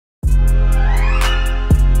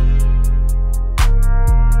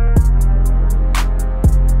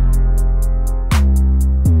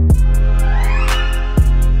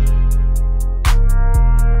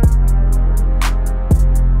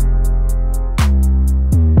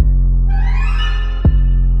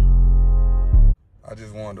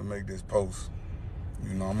this post.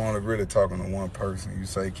 You know, I'm only really talking to one person. You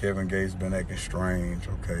say Kevin Gates been acting strange.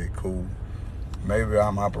 Okay, cool. Maybe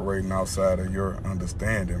I'm operating outside of your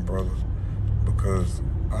understanding, brother, because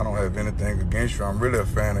I don't have anything against you. I'm really a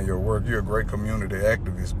fan of your work. You're a great community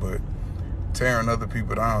activist, but tearing other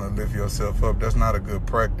people down and lift yourself up, that's not a good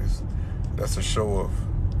practice. That's a show of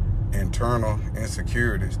internal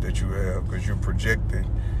insecurities that you have because you're projecting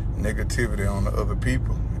negativity on the other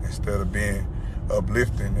people instead of being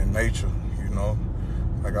uplifting in nature, you know?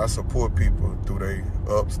 Like, I support people through their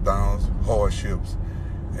ups, downs, hardships.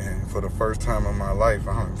 And for the first time in my life,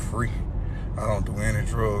 I'm free. I don't do any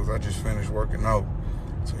drugs. I just finished working out.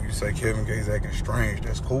 So you say Kevin Gates acting strange,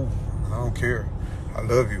 that's cool. I don't care. I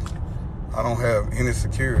love you. I don't have any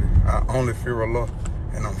security. I only fear Allah,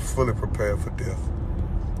 and I'm fully prepared for death.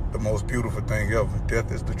 The most beautiful thing ever.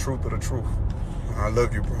 Death is the truth of the truth. I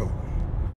love you, brother.